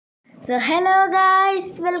So hello guys,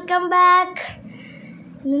 welcome back.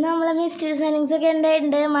 ഇന്ന് നമ്മൾ mister signings ഒക്കെ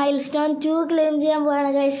ഉണ്ട് മൈൽസ്റ്റോൺ 2 ക്ലെയിം ചെയ്യാൻ പോവാണ്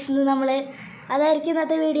ഗൈസ്. ഇന്ന് നമ്മൾ അതായിരിക്കും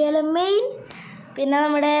ഇന്നത്തെ വീഡിയോയിലെ മെയിൻ. പിന്നെ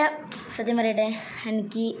നമ്മുടെ സത്യം പറയട്ടെ,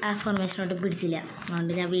 എനിക്ക് ആ ഫോർമേഷനോട്ട് പിടിച്ചില്ല.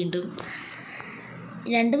 അതുകൊണ്ട് ഞാൻ വീണ്ടും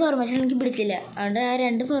 2 ഫോർമേഷൻ എനിക്ക് പിടിച്ചില്ല. അതുകൊണ്ട് ആ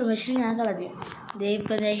 2 ഫോർമേഷൻ ഞാൻ കളഞ്ഞു. ഇതേ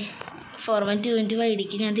ഇപ്പോൾ ഫോർമാൻ 2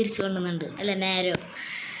 വൈഡിക്ക് ഞാൻ തിരിച്ചു കൊണ്ടുവന്നുണ്ട്. അല്ല, നേരോ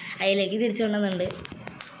അതിലേക്ക് തിരിച്ചു കൊണ്ടുവന്നുണ്ട്.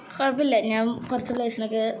 കുഴപ്പമില്ല, ഞാൻ കുറച്ച്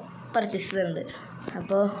പ്ലേസിനൊക്കെ പർച്ചേസ് ചെയ്തിട്ടുണ്ട്.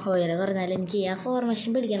 അപ്പോൾ ഓയില കുറഞ്ഞാലും എനിക്ക് ആ ഫോർമേഷൻ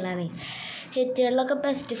പിടിക്കണ്ടാണ്. ഹിറ്റുകളിലൊക്കെ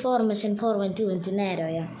ബെസ്റ്റ് ഫോർമേഷൻ ഫോർമാൻ 2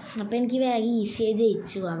 നേരോയാണ്. അപ്പോൾ എനിക്ക് വേഗം ഈസിയായി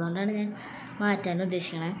ജയിച്ചു പോകും. അതുകൊണ്ടാണ് ഞാൻ മാറ്റാൻ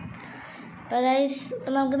ഉദ്ദേശിക്കണത്. അപ്പോൾ ഗൈസ്,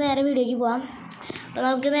 ഇപ്പോൾ നമുക്ക് നേരെ വീഡിയോയ്ക്ക് പോകാം. അപ്പോൾ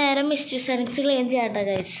നമുക്ക് നേരെ മിസ്റ്റർ സൈനിങ്സ് ക്ലെയിം ചെയ്യാട്ടോ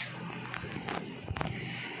ഗൈസ്.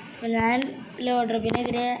 അപ്പോൾ ഞാൻ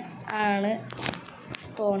ലോഡ്രപ്പിനെതിരെ ആണ്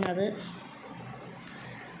പോകുന്നത്.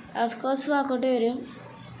 ഓഫ് കോഴ്സ് വാക്കൗട്ട് വരും.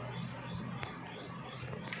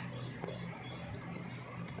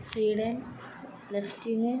 Sweden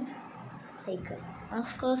ലെഫ്റ്റിന് like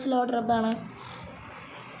of course law ഡ്രോപ്പാണ്.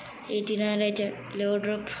 89 low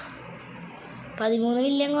drop 13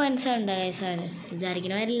 million കോയിൻസാണ് ഉണ്ടായ സാധനം.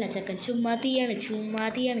 വിചാരിക്കണ വരില്ല, ചെക്കൻ ചുമ്മാ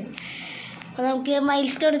തീയാണ്. അപ്പോൾ നമുക്ക് മൈൽ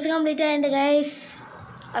സ്റ്റോൺസ് കംപ്ലീറ്റ് ആയിട്ടുണ്ട് ഗൈസ്.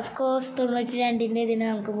 ഓഫ് കോഴ്സ് 92 ഇതിന്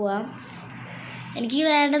നമുക്ക് പോവാം. എനിക്ക്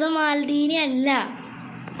വേണ്ടത് മാൽദീനി അല്ല,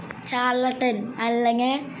 ചാർലട്ടൻ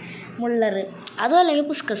അല്ലെങ്കിൽ മുള്ളർ, അതും അല്ലെങ്കിൽ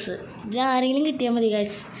പുസ്കസ്. ഇത് ആരെങ്കിലും കിട്ടിയാൽ മതി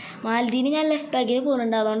ഗൈസ്. മാൽദീനി ഞാൻ ലെഫ്റ്റ് ബാക്കിന്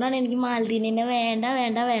പോകുന്നുണ്ട്. അതുകൊണ്ടാണ് എനിക്ക് മാൽദീനിനെ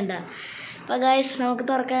വേണ്ട. അപ്പോൾ ഗൈസ് നമുക്ക്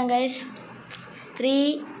തുറക്കാം ഗൈസ്. 3,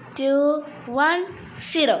 2, 1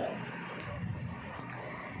 0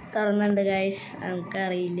 തുറന്നുണ്ട് ഗൈസ്.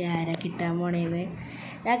 നമുക്കറിയില്ല ആരാ കിട്ടാൻ പോണേന്ന്.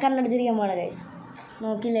 ഞാൻ കണ്ണടിച്ചിരിക്കാൻ പോണ ഗൈസ്,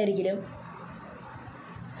 നോക്കില്ല ഒരിക്കലും.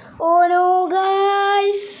 ഓ നോ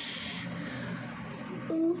ഗൈസ്,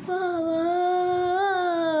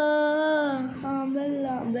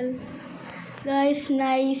 ഗൈസ്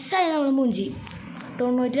നൈസായി നമ്മൾ മൂഞ്ചി.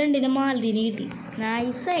 92 മാൽദീനി കിട്ടി.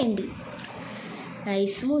 നൈസായിട്ടുണ്ട്.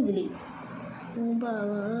 നൈസ് മൂഞ്ചലി.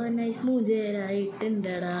 നൈസ്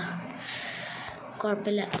മൂഞ്ചേരായിട്ടുണ്ടടാ.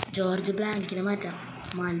 കുഴപ്പമില്ല, ജോർജ് ബ്ലാങ്കിനെ മാറ്റാം.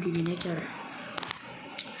 മാൽദീനിനൊക്കെ അവിടെ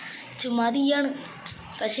ചുമ്മാ തീയാണ്.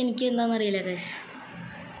 പക്ഷെ എനിക്ക് എന്താണെന്നറിയില്ല ഗൈസ്,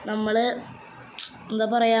 നമ്മൾ എന്താ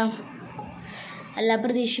പറയുക, എല്ലാ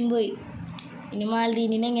പ്രതീക്ഷയും പോയി. ഇനി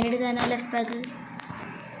മാൽദീനിനെ എങ്ങനെ എടുക്കാനാ? ലെഫ്റ്റ് ബാക്ക്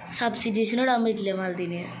സബ്സ്റ്റിറ്റ്യൂഷൻ ഇടാൻ പറ്റില്ല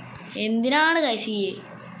മാൽദീനി. എന്തിനാണ് ഗൈസ്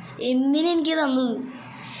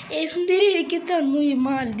എനിക്ക് തന്നു ഈ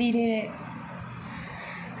മാൽദീനിനെ?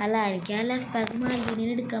 അല്ല, എനിക്ക് ആ ലെഫ്റ്റ് ബാക്ക്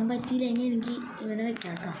മാൽദീനിനെ എടുക്കാൻ പറ്റിയില്ലെങ്കിൽ എനിക്ക് ഇവനെ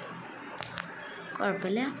വെക്കാം കേട്ടോ.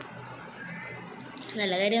 കുഴപ്പമില്ല,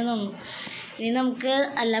 നല്ല കാര്യം തോന്നുന്നു. ഇനി നമുക്ക്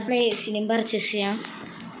എല്ലാ പ്ലേസിനെയും പർച്ചേസ് ചെയ്യാം.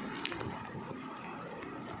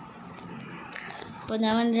 അപ്പോൾ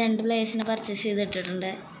ഞാൻ 2 പ്ലേസിനെ പർച്ചേസ്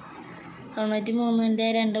ചെയ്തിട്ടിട്ടുണ്ട്. 93ൻ്റെ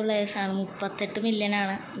 2 പ്ലേസാണ്. 38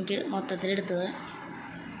 മില്യനാണ് എനിക്ക് മൊത്തത്തിലെടുത്തത്.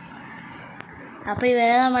 അപ്പോൾ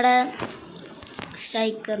ഇവരെ നമ്മുടെ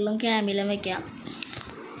സ്ട്രൈക്കറിലും ക്യാമിലും വയ്ക്കാം.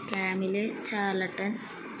 ക്യാമിൽ ചാർലട്ടൻ,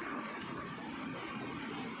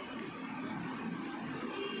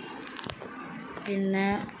 പിന്നെ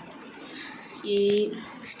ഈ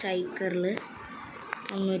സ്ട്രൈക്കറിൽ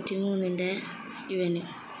 93ൻ്റെ ഇവന്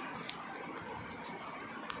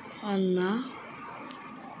 1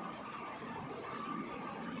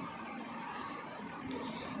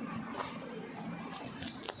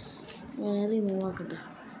 റിമൂവ് ആക്കട്ടെ.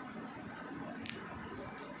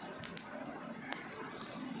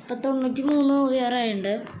 ഇപ്പം 93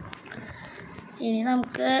 ഉയറായിട്ടുണ്ട്. ഇനി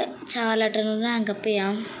നമുക്ക് ചാർലട്ടനൊന്ന് റാങ്കപ്പ്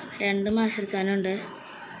ചെയ്യാം. 2 മാസ്റ്റർസാനുണ്ട്.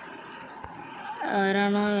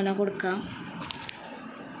 ആരാണോ അവനെ കൊടുക്കാം.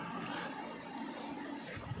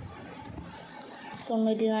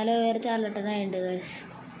 94 വേറെ ചാർലട്ടനായിട്ടുണ്ട് ഗൈസ്.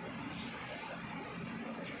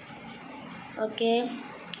 ഓക്കെ,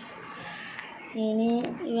 ഇനി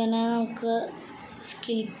ഇവനെ നമുക്ക്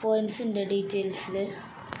സ്കിൽ പോയിൻറ്റ്സ് ഉണ്ട്. ഡീറ്റെയിൽസിൽ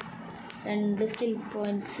 2 സ്കിൽ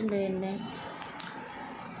പോയിൻറ്റ്സ് ഉണ്ട് പിന്നെ.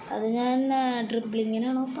 അത് ഞാൻ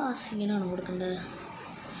ഡ്രിബ്ലിങ്ങിനാണോ പാസിങ്ങിനാണോ കൊടുക്കേണ്ടത്?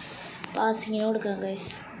 പാസിങ്ങിന് കൊടുക്കാം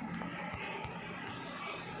ഗൈസ്.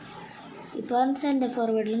 ഇപ്പം സെൻറ്റർ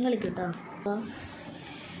ഫോർവേഡിലും കളിക്കും കേട്ടോ. അപ്പോൾ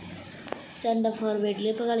സെൻറ്റർ ഫോർവേഡിൽ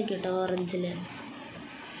ഇപ്പോൾ കളിക്കും കേട്ടോ, ഓറഞ്ചിൽ.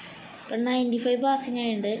 ഇപ്പം 95 പാസിങ്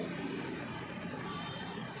ആയിട്ടുണ്ട്.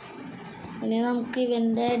 ഇനി നമുക്ക്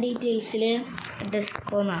ഇവൻ്റെ ഡീറ്റെയിൽസിൽ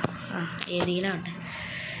ഏതെങ്കിലും ആവട്ടെ.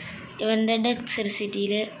 ഇവൻ്റെ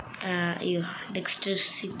ഡെക്സറിസിറ്റിയിൽ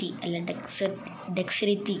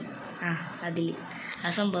ഡെക്സറിറ്റി അതിൽ ആ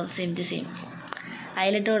സംഭവം സെയിം ടു സെയിം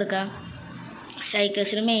അതിലിട്ട് കൊടുക്കാം.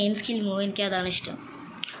 സ്ട്രൈക്കേഴ്സിന് മെയിൻ സ്കിൽ മൂവ് എനിക്ക് അതാണ് ഇഷ്ടം.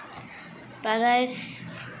 അപ്പോൾ ഗൈസ്,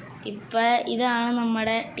 ഇപ്പം ഇതാണ്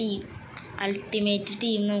നമ്മുടെ ടീം. അൾട്ടിമേറ്റ്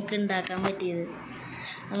ടീം നമുക്ക് ഉണ്ടാക്കാൻ പറ്റിയത്.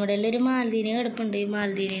 നമ്മുടെ ഒരു മാൽദീനി കിടപ്പുണ്ട്. ഈ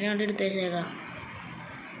മാൽദീനിനെ അവിടെ എടുത്ത് വെച്ചേക്കാം.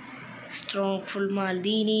 സ്ട്രോങ് ഫുൾ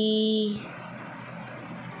മാൽദീനി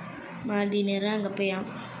റാങ്കപ്പ് ചെയ്യാം.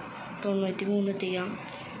 93 എത്തിക്കാം.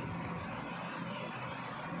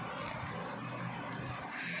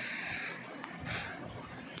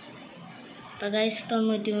 അപ്പോൾ ഗൈസ്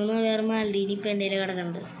 93 വേറെ മാൽദീനി ഇപ്പം എൻ്റെ കയ്യിൽ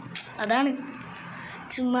കിടക്കുന്നുണ്ട്. അതാണ്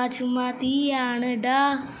ചുമ്മാ തീയാണ് ഡാ.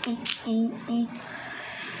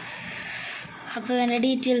 അപ്പോൾ എൻ്റെ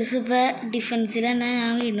ഡീറ്റെയിൽസ് ഇപ്പോൾ ഡിഫൻസിൽ തന്നെ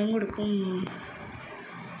ഞാൻ വീണ്ടും കൊടുക്കും.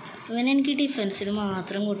 എനിക്ക് ഡിഫൻസിൽ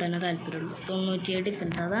മാത്രം കൂട്ടാനേ താല്പര്യമുള്ളൂ. 97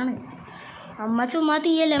 ഡിഫൻസ്. അതാണ് അമ്മ ചുമ്മാ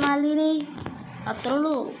തീയല്ലേ മാൽദീനി, അത്രേ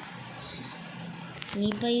ഉള്ളൂ.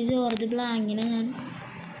 ഇനിയിപ്പോൾ ഈ ജോർജ് ബ്ലാങ്കിനെ ഞാൻ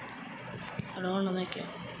അവിടെ കൊണ്ടുവന്ന് വയ്ക്കാം.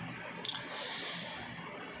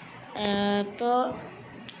 ഇപ്പോൾ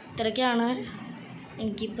ഇത്രയൊക്കെയാണ്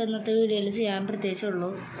എനിക്കിപ്പോൾ ഇന്നത്തെ വീഡിയോയിൽ ചെയ്യാൻ പ്രത്യേകിച്ചുള്ളൂ.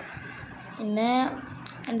 പിന്നെ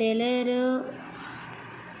എൻ്റെ കയ്യിൽ ഒരു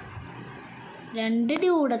 2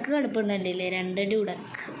 ഡ്യൂഡക്ക് കിടപ്പുണ്ട്. എൻ്റെ കയ്യിൽ 2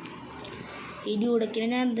 ഡ്യൂഡക്ക്. ഈ ഡ്യൂഡക്കിന്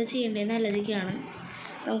ഞാൻ എന്താ ചെയ്യേണ്ടതെന്ന് ആലോചിക്കുകയാണ്.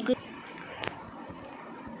 നമുക്ക്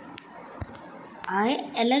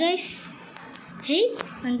അല്ല ഗൈസ്,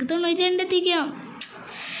 നമുക്ക് 92 എത്തിക്കാം.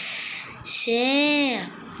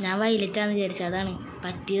 ഞാൻ വൈലറ്റാന്ന് വിചാരിച്ചത്, അതാണ്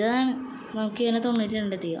പറ്റിയതാണ്. നമുക്ക് ഇങ്ങനെ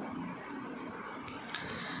 92 എത്തിക്കാം.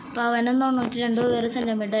 അപ്പോൾ അവനും 92 വേറെ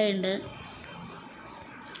സെൻറ്റിമീറ്റർ ആയിട്ടുണ്ട്.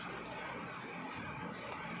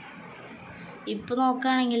 ഇപ്പോൾ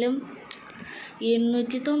നോക്കുകയാണെങ്കിലും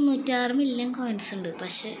 896 മില്യൺ കോയിൻസ് ഉണ്ട്.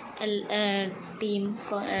 പക്ഷേ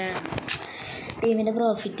ടീമിൻ്റെ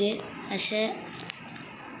പ്രോഫിറ്റ് പക്ഷേ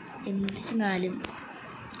എന്നിരുന്നാലും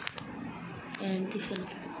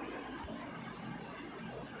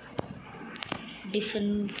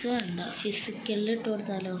ഡിഫൻസ് വേണ്ട, ഫിസിക്കലിൽ ഇട്ട്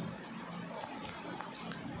കൊടുത്താലോ?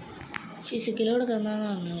 ഫിസിക്കൽ കൊടുക്കാമെന്നാണ്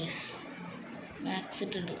പറഞ്ഞത് ഗൈസ്. മാക്സ്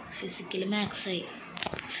ഇട്ടുണ്ട്. ഫിസിക്കൽ മാക്സായി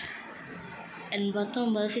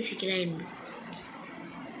 89 ഫിസിക്കലായിട്ടുണ്ട്.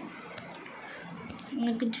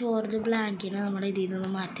 നിങ്ങൾക്ക് ജോർജ് ബ്ലാങ്കിനെ നമ്മുടെ ഇതിൽ നിന്ന്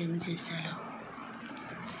മാറ്റിയെന്ന് ചോദിച്ചാലോ?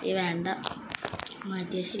 വേണ്ട,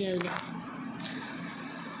 മാറ്റിയാൽ ശരിയാവില്ല.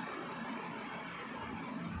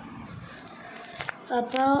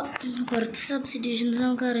 അപ്പോൾ കുറച്ച് സബ്സ്റ്റിറ്റ്യൂഷൻസ്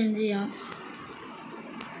നമുക്ക് അറേഞ്ച് ചെയ്യാം.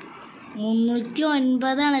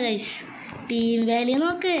 309 ഗൈസ് ടീം വാല്യൂ.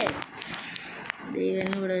 നോക്ക്,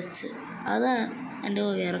 ദൈവം ഇവിടെ വെച്ച് അതാ എൻ്റെ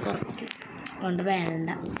വേറെ കുറയ്ക്കും കൊണ്ട് വേണ്ട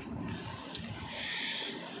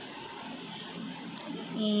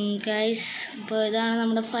ഗൈസ്. ഇപ്പോൾ ഇതാണ്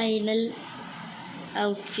നമ്മുടെ ഫൈനൽ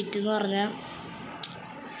ഔട്ട്ഫിറ്റ് എന്ന് പറഞ്ഞാൽ.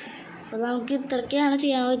 അപ്പോൾ നമുക്ക് ഇത്രയൊക്കെയാണ്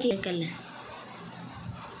ചെയ്യാൻ പറ്റിയേക്കല്ലേ.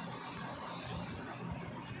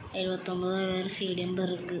 79 വേറെ സീഡിയം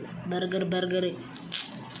ബർഗർ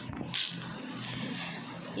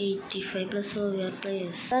 85 പ്ലസ് ഓവർ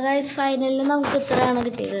പ്ലേയേഴ്സ്. അപ്പോൾ ഗൈസ് ഫൈനലിൽ നമുക്ക് ഇത്രയാണ്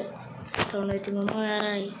കിട്ടിയത്. 93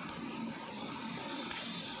 വേറായി.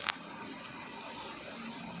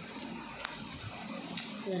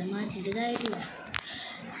 വേറെ മാറ്റിയിട്ട് കാര്യമില്ല.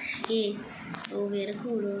 വേറെ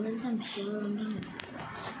കൂടുതലൊരു സംശയം കൊണ്ടാണ്.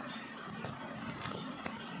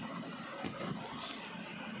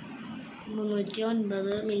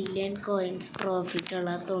 309 മില്യൺ കോയിൻസ്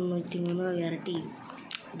പ്രോഫിറ്റുള്ള 93 വേറെ ടീം.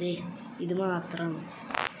 ഇത് മാത്രമാണ്.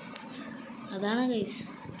 അതാണ് ഗൈസ്.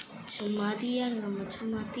 ചുമ്മാതിയാണ് നമ്മ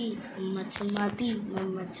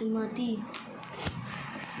ചുമ്മാതി.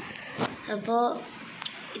 അപ്പോൾ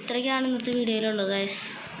ഇത്രയൊക്കെയാണ് ഇന്നത്തെ വീഡിയോയിലുള്ളത് ഗൈസ്.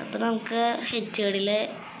 അപ്പോൾ നമുക്ക് ഹെഡ്വേർഡിൽ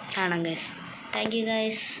കാണാം ഗൈസ്. Thank you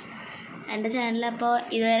guys. എൻ്റെ ചാനൽ അപ്പോൾ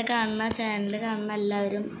ഇതുവരെ ചാനൽ കാണുന്ന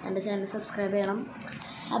എല്ലാവരും എൻ്റെ ചാനൽ സബ്സ്ക്രൈബ് ചെയ്യണം.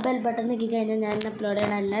 ആ ബെൽ ബട്ടൺ നിൽക്കിക്കഴിഞ്ഞാൽ ഞാൻ അപ്ലോഡ്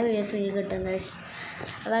ചെയ്യുന്ന എല്ലാ വീഡിയോസും നിങ്ങൾക്ക് കിട്ടും ഗൈസ്.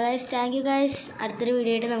 അപ്പോൾ ഗൈസ് താങ്ക് യു ഗൈസ്. അടുത്തൊരു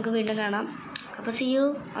വീഡിയോ ആയിട്ട് നമുക്ക് വീണ്ടും കാണാം. അപ്പോൾ C you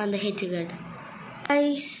on the ഹെഡ്വേർഡ്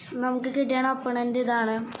guys. നമുക്ക് കിട്ടിയാണ് ഒപ്പണൻ്റ്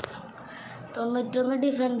ഇതാണ്. 91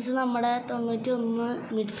 ഡിഫൻസ് നമ്മുടെ 91,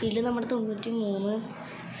 മിഡ്ഫീൽഡ് നമ്മുടെ 93,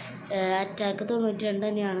 അറ്റാക്ക് 92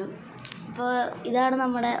 തന്നെയാണ്. അപ്പോൾ ഇതാണ്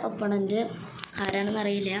നമ്മുടെ ഒപ്പണൻ്റ്. ആരാണെന്ന്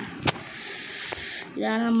അറിയില്ല.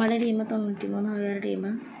 ഇതാണ് നമ്മുടെ ടീം. 93 വേറെ ടീം.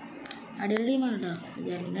 അടിപൊളി ടീമാണ് കേട്ടോ.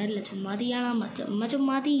 വിചാരിക്കുന്നതല്ല.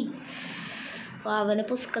 ചുമ്മാതി. അപ്പോൾ അവന്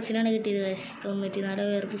പുസ്കസിനാണ് കിട്ടിയത് ഗൈസ്. 94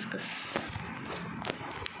 വേറെ പുസ്കസ്.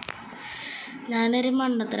 ഞാനൊരു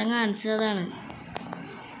മണ്ടത്തരം കാണിച്ചതാണ്.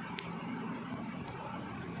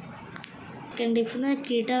 കണ്ടിഫ്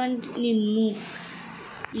നോക്കിയിട്ട് അവൻ നിന്നു.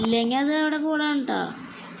 ഇല്ലെങ്കിൽ അത് അവിടെ കൂടാണ് കേട്ടോ.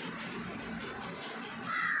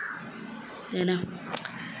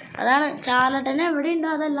 അതാണ് ചാലട്ടൻ എവിടെ ഉണ്ടോ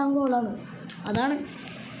അതെല്ലാം ഗോളാണ്. അതാണ്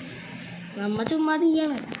നമ്മ ചുമ്മാ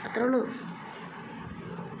തീയാണ്, അത്രേ ഉള്ളൂ.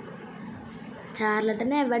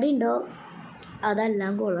 ചാർലട്ടൻ എവിടെ ഉണ്ടോ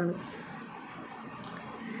അതെല്ലാം ഗോളാണ്.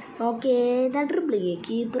 ഓക്കെ ഏതാ ട്രിപ്പിൾ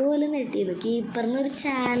കീപ്പർ പോലും നെട്ടിയത്. കീപ്പറിന് ഒരു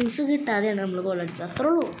ചാൻസ് കിട്ടാതെയാണ് നമ്മൾ ഗോൾ അടിച്ചത്. അത്രേ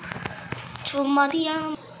ഉള്ളൂ. ചുമ്മാ തീയാണ്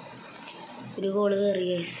ഒരു ഗോള് കയറി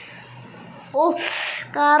ഗൈസ്. ഓ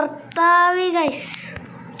കർത്താവി ഗൈസ്,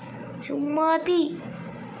 ചുമ്മാ തീ.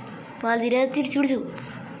 മതിര തിരിച്ചു പിടിച്ചു.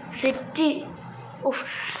 സെറ്റ്. ഓഹ്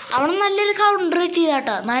അവിടെ നല്ലൊരു കൗണ്ടർ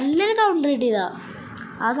കിട്ടിയതാട്ടോ, നല്ലൊരു കൗണ്ടർ കിട്ടിയതാ.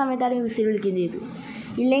 ആ സമയത്താണ് വിസിൽ വിളിക്കുകയും ചെയ്ത്.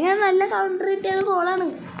 ഇല്ലെങ്കിൽ നല്ല കൗണ്ടർ കിട്ടിയത് ഗോളാണ്.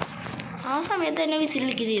 ആ സമയത്ത് തന്നെ വിസിൽ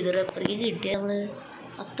വിളിക്കുകയും ചെയ്തു. റെഫറിക്ക് കിട്ടിയ നമ്മൾ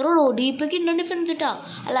അത്രേ ഉള്ളൂ. ഡീപ്പൊക്കെ ഉണ്ടോ ഡിഫൻസ് ഇട്ടാ?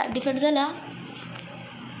 അല്ല ഡിഫൻസ് അല്ല,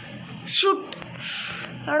 ഷൂട്ട്.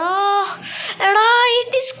 എടാ എടാ ഈ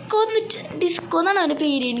ഡിസ്കോ എന്നാണ് അവൻ്റെ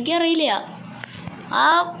പേര്, എനിക്കറിയില്ല. ആ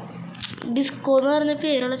ഡിസ്കോ എന്ന് പറഞ്ഞ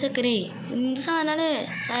പേരുള്ള ചെക്കനെ എന്ത് സാധനമാണ്.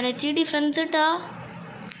 സനറ്റി ഡിഫൻസ് ഇട്ടാ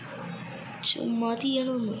ചുമ്മാ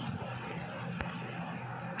തീയണമൊന്നു.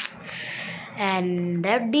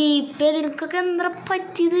 എൻ്റെ ഡീപ്പ് നിനക്കൊക്കെ എന്താ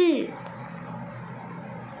പറ്റിയത്?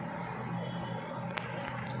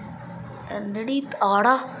 എൻ്റെ ഡീപ്പ്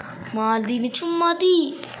ആടാ മാലദ്വീപ് ചുമ്മാ തീ.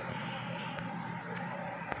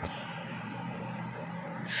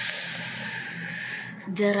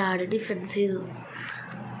 ജെറാഡ് ഡിഫെൻസ് ചെയ്തു.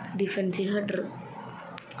 ഡിഫെൻസീവ് ഹെഡർ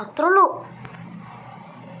അത്രേ ഉള്ളൂ.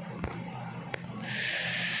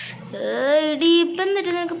 ഡീപ്പ്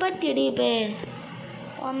എന്നിട്ട് നിനക്ക് പറ്റിയ ഡീപ്പേ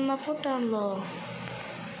വന്നപ്പോട്ടാണല്ലോ.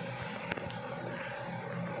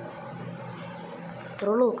 അത്രേ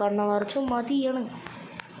ഉള്ളൂ. കണ്ണവാർ ചുമ്മാ തീയാണ്.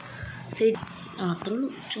 അത്രേ ഉള്ളൂ,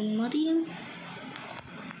 ചുമ്മാ തീയാണ്.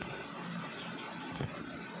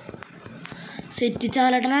 സെറ്റ്.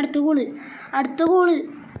 ചാലട്ടൻ അടുത്ത ഗോള് അത്രേ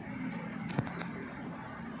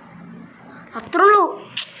ഉള്ളൂ.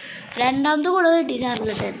 രണ്ടാമത്തെ ഗോള് കിട്ടി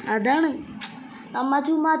ചാർലട്ടൻ. അതാണ് നമ്മ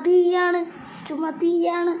ചുമ്മാ തീയാണ്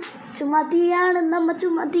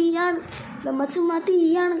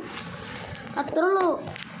അത്രേ ഉള്ളൂ.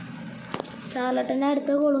 ചാർലട്ടൻ്റെ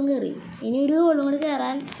അടുത്ത ഗോളും കയറി. ഇനി ഒരു ഗോളും കൂടി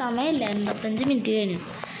കയറാൻ സമയമില്ല. 85 മിനിറ്റ് കഴിഞ്ഞു.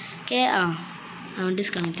 അവൻ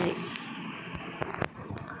ഡിസ്കണക്റ്റ് ആയി.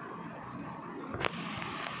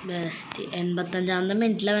 ബെസ്റ്റ്. 85ാമത്തെ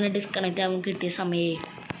മിനിറ്റിൽ അവനെ ഡിസ്കണക്റ്റ് ആവാൻ കിട്ടിയ സമയേ.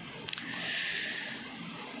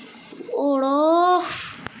 ഓടോ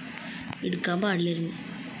എടുക്കാൻ പാടില്ലായിരുന്നു.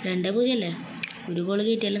 2-0 അല്ലേ? ഒരു ഗോൾ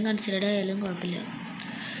കയറ്റിയാലും കൺസിഡേർഡ് ആയാലും കുഴപ്പമില്ല.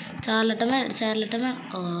 ചാർലട്ടൻ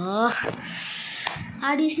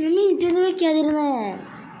അഡീഷണൽ മിനിറ്റ് ഒന്നും വെക്കാതിരുന്നേ.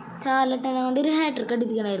 ചാർലട്ടനെ കൊണ്ട് ഒരു ഹാട്രിക്ക്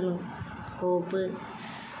അടിപ്പിക്കണമായിരുന്നു. ഹോപ്പ്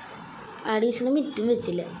അഡീഷണൽ മിനിറ്റും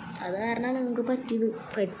വെച്ചില്ല. അത് കാരണമാണ് നമുക്ക്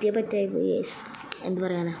പറ്റായിപ്പോയി യേസ്. എന്ത്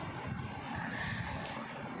പറയാനാ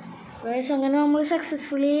ഗൈസ്. അങ്ങനെ നമ്മൾ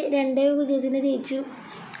സക്സസ്ഫുള്ളി 2-0 ജയിച്ചു.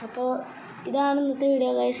 അപ്പോൾ ഇതാണ് ഇന്നത്തെ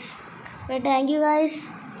വീഡിയോ ഗൈസ്. അപ്പോൾ താങ്ക് യു ഗൈസ്.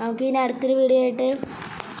 നമുക്ക് ഇനി അടുത്തൊരു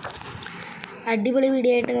അടിപൊളി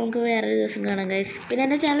വീഡിയോ ആയിട്ട് നമുക്ക് വേറൊരു ദിവസം കാണാം ഗൈസ്. പിന്നെ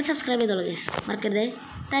എൻ്റെ ചാനൽ സബ്സ്ക്രൈബ് ചെയ്തോളൂ ഗൈസ്, മറക്കരുതേ.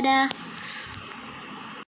 ടാറ്റാ.